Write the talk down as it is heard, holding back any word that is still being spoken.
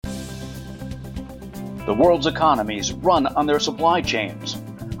The world's economies run on their supply chains.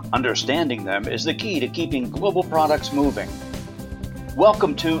 Understanding them is the key to keeping global products moving.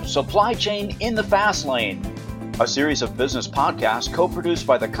 Welcome to Supply Chain in the Fast Lane, a series of business podcasts co-produced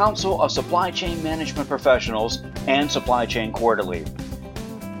by the Council of Supply Chain Management Professionals and Supply Chain Quarterly.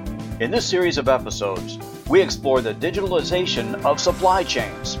 In this series of episodes, we explore the digitalization of supply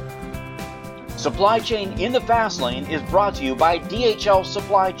chains. Supply Chain in the Fast Lane is brought to you by DHL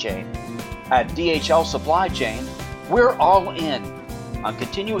Supply Chain. At DHL Supply Chain, we're all in on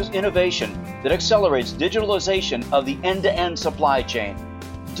continuous innovation that accelerates digitalization of the end-to-end supply chain.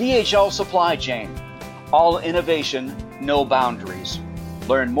 DHL Supply Chain. All innovation, no boundaries.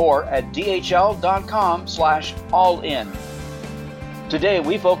 Learn more at dhl.com/all-in. Today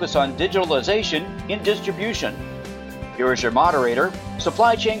we focus on digitalization in distribution. Here is your moderator,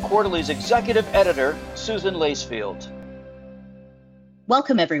 Supply Chain Quarterly's Executive Editor, Susan Lacefield.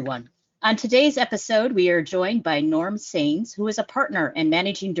 Welcome, everyone. On today's episode, we are joined by Norm Saenz, who is a partner and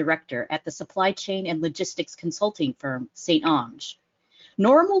managing director at the supply chain and logistics consulting firm, St. Onge.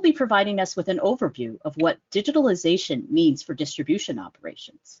 Norm will be providing us with an overview of what digitalization means for distribution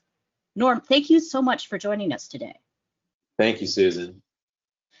operations. Norm, thank you so much for joining us today. Thank you, Susan.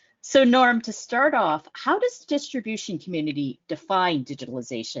 So Norm, to start off, how does the distribution community define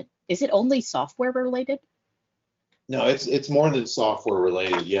digitalization? Is it only software related? No, it's more than software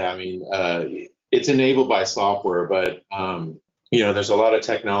related. Yeah, I mean, it's enabled by software, but there's a lot of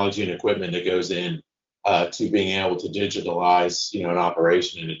technology and equipment that goes in to being able to digitalize, an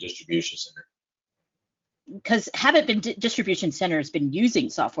operation in a distribution center. Because distribution centers been using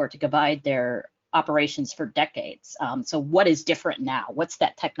software to guide their operations for decades. So what is different now? What's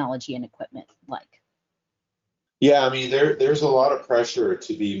that technology and equipment like? Yeah, I mean, there's a lot of pressure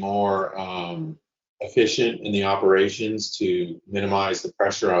to be more efficient in the operations, to minimize the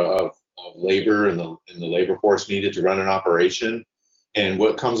pressure of labor and the labor force needed to run an operation. And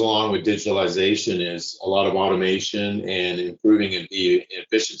what comes along with digitalization is a lot of automation and improving the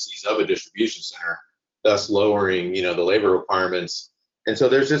efficiencies of a distribution center, thus lowering, the labor requirements. And so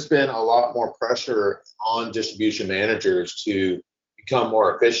there's just been a lot more pressure on distribution managers to become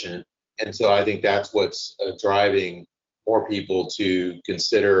more efficient. And so I think that's what's driving more people to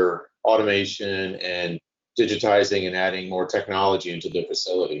consider automation and digitizing and adding more technology into the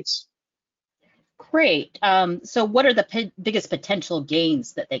facilities. Great. So what are the biggest potential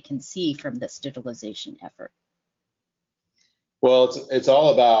gains that they can see from this digitalization effort? Well, it's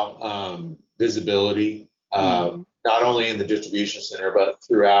all about visibility, not only in the distribution center, but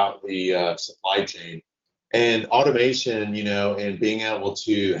throughout the supply chain. And automation, and being able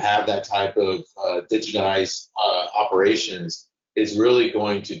to have that type of digitized operations is really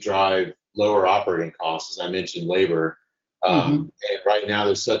going to drive lower operating costs, as I mentioned, labor. And right now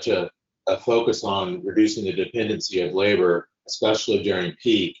there's such a focus on reducing the dependency of labor, especially during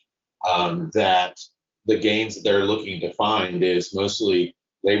peak, that the gains that they're looking to find is mostly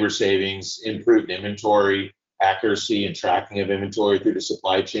labor savings, improved inventory accuracy and tracking of inventory through the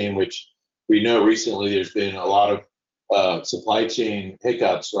supply chain, which we know recently there's been a lot of supply chain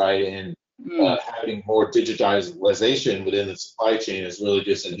hiccups, right? And having more digitalization within the supply chain is really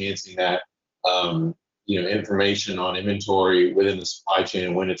just enhancing that, information on inventory within the supply chain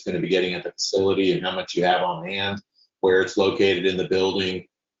and when it's going to be getting at the facility and how much you have on hand, where it's located in the building,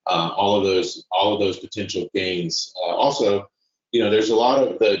 all of those potential gains. Also, there's a lot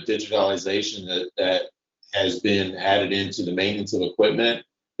of the digitalization that has been added into the maintenance of equipment,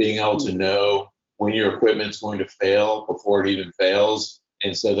 being able to know when your equipment's going to fail before it even fails.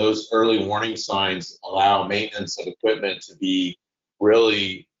 And so those early warning signs allow maintenance of equipment to be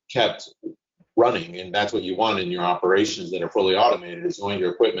really kept running. And that's what you want in your operations that are fully automated, is you want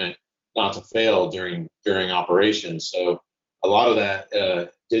your equipment not to fail during operations. So a lot of that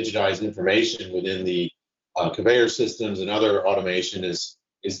digitized information within the conveyor systems and other automation is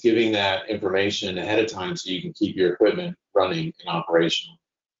giving that information ahead of time so you can keep your equipment running and operational.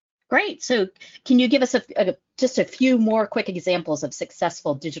 Great. So can you give us just a few more quick examples of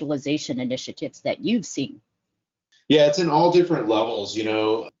successful digitalization initiatives that you've seen? Yeah, it's in all different levels.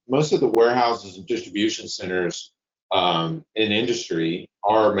 Most of the warehouses and distribution centers in industry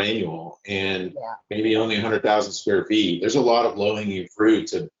are manual and maybe only 100,000 square feet. There's a lot of low-hanging fruit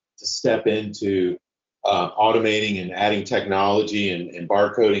to step into automating and adding technology and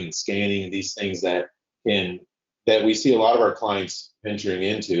barcoding and scanning and these things that we see a lot of our clients venturing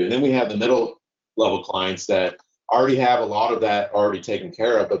into. And then we have the middle level clients that already have a lot of that already taken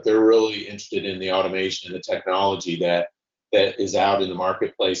care of, but they're really interested in the automation and the technology that is out in the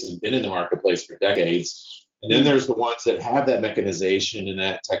marketplace and been in the marketplace for decades. And then there's the ones that have that mechanization and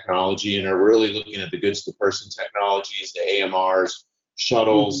that technology and are really looking at the goods to person technologies, the AMRs,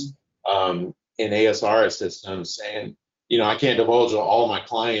 shuttles, and ASRS systems. And, I can't divulge all my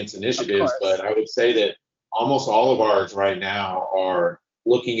clients' initiatives, but I would say that almost all of ours right now are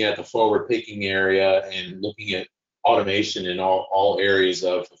looking at the forward picking area and looking at automation in all areas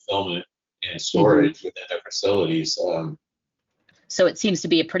of fulfillment and storage within their facilities. So it seems to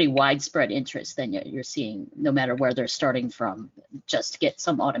be a pretty widespread interest then you're seeing, no matter where they're starting from, just to get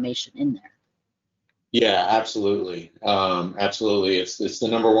some automation in there. Yeah, absolutely. Absolutely. It's the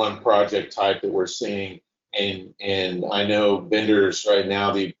number one project type that we're seeing. And I know vendors right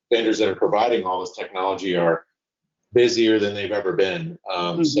now, the vendors that are providing all this technology are busier than they've ever been.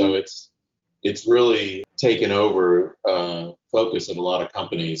 So it's really taken over focus of a lot of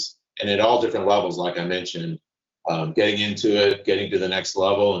companies, and at all different levels, like I mentioned, getting into it, getting to the next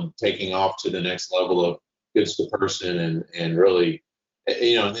level, and taking off to the next level of goods to person, and really,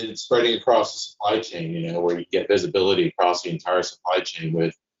 and then spreading across the supply chain, where you get visibility across the entire supply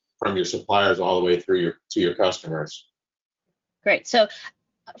chain from your suppliers all the way through to your customers. Great. So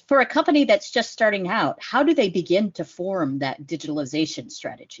for a company that's just starting out, how do they begin to form that digitalization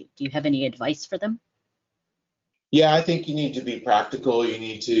strategy? Do you have any advice for them? Yeah, I think you need to be practical. You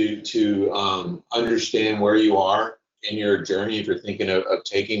need to understand where you are in your journey. If you're thinking of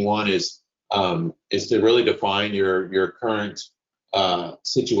taking one, is to really define your current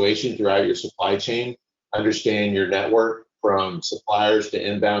situation throughout your supply chain. Understand your network from suppliers to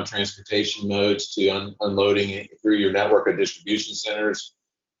inbound transportation modes to unloading it through your network of distribution centers.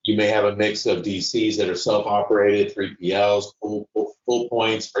 You may have a mix of DCs that are self-operated, 3PLs, full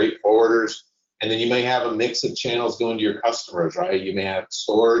points, freight forwarders. And then you may have a mix of channels going to your customers, right? You may have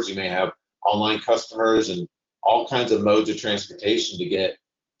stores, you may have online customers, and all kinds of modes of transportation to get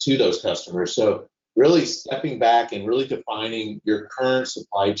to those customers. So really stepping back and really defining your current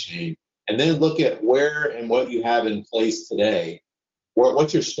supply chain, and then look at where and what you have in place today.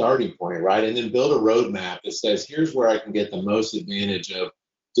 What's your starting point, right? And then build a roadmap that says, here's where I can get the most advantage of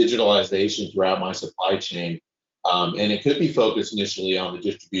digitalization throughout my supply chain. And it could be focused initially on the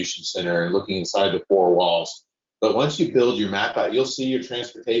distribution center and looking inside the four walls. But once you build your map out, you'll see your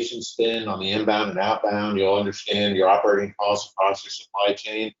transportation spend on the inbound and outbound. You'll understand your operating costs across your supply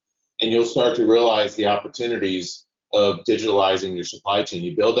chain, and you'll start to realize the opportunities of digitalizing your supply chain.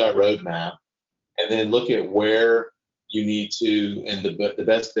 You build that roadmap, and then look at where you need to, and the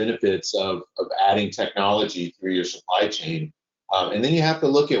best benefits of adding technology through your supply chain. And then you have to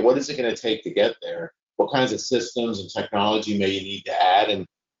look at what is it going to take to get there? What kinds of systems and technology may you need to add? And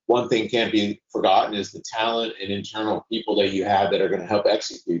one thing can't be forgotten is the talent and internal people that you have that are going to help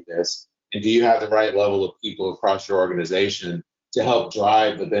execute this. And do you have the right level of people across your organization to help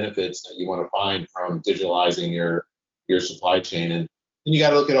drive the benefits that you want to find from digitalizing your supply chain? And then you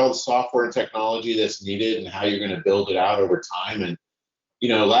got to look at all the software and technology that's needed and how you're going to build it out over time. And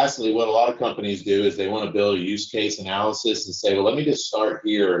lastly, what a lot of companies do is they want to build a use case analysis and say, well, let me just start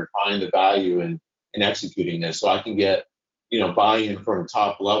here and find the value in executing this, so I can get buy-in from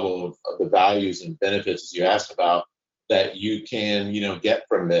top level of the values and benefits, as you asked about, that you can get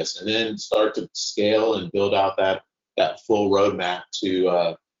from this, and then start to scale and build out that full roadmap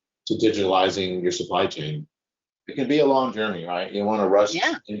to digitalizing your supply chain. It can be a long journey, right? You want to rush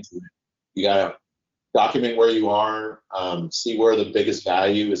into it. You got to document where you are, see where the biggest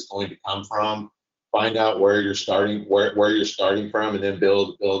value is going to come from, find out where you're starting from, and then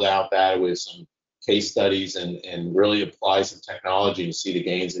build out that with some case studies and really apply some technology and see the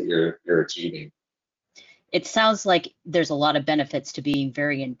gains that you're achieving. It sounds like there's a lot of benefits to being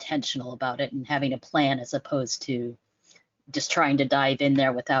very intentional about it and having a plan, as opposed to just trying to dive in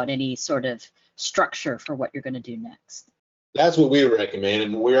there without any sort of structure for what you're going to do next. That's what we recommend.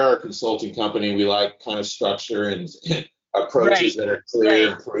 And we are a consulting company. We like kind of structure and approaches that are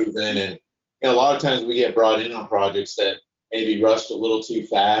clear and proven. And a lot of times we get brought in on projects that maybe rushed a little too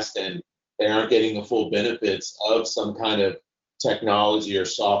fast, and they aren't getting the full benefits of some kind of technology or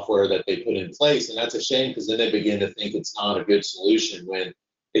software that they put in place. And that's a shame, because then they begin to think it's not a good solution when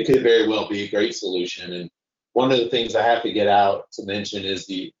it could very well be a great solution. And one of the things I have to get out to mention is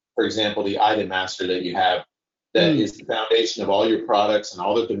for example, the item master that you have, that is the foundation of all your products and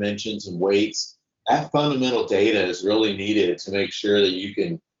all the dimensions and weights. That fundamental data is really needed to make sure that you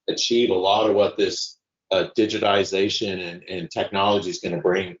can achieve a lot of what this digitization and technology is going to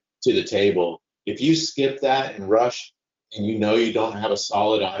bring to the table. If you skip that and rush, and you don't have a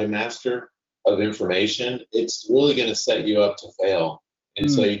solid item master of information, it's really going to set you up to fail. And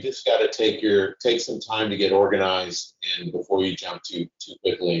so you just got to take some time to get organized, and before you jump too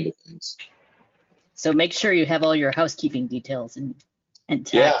quickly into things. So make sure you have all your housekeeping details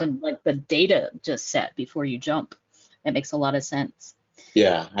intact and like the data just set before you jump. That makes a lot of sense.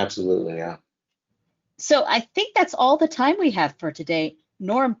 Yeah, absolutely. Yeah. So I think that's all the time we have for today.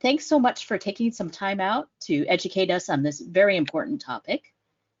 Norm, thanks so much for taking some time out to educate us on this very important topic.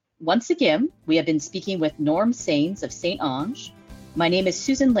 Once again, we have been speaking with Norm Saenz of St. Onge. My name is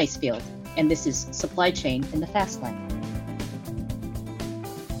Susan Lacefield, and this is Supply Chain in the Fast Lane.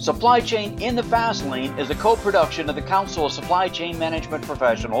 Supply Chain in the Fast Lane is a co-production of the Council of Supply Chain Management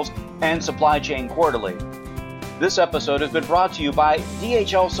Professionals and Supply Chain Quarterly. This episode has been brought to you by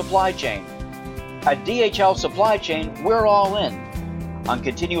DHL Supply Chain. At DHL Supply Chain, we're all in on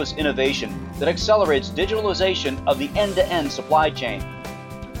continuous innovation that accelerates digitalization of the end-to-end supply chain.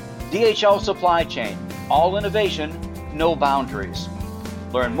 DHL Supply Chain, all innovation, no boundaries.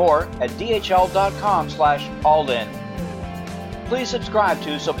 Learn more at dhl.com/allin. Please subscribe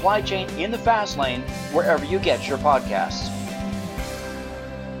to Supply Chain in the Fast Lane wherever you get your podcasts.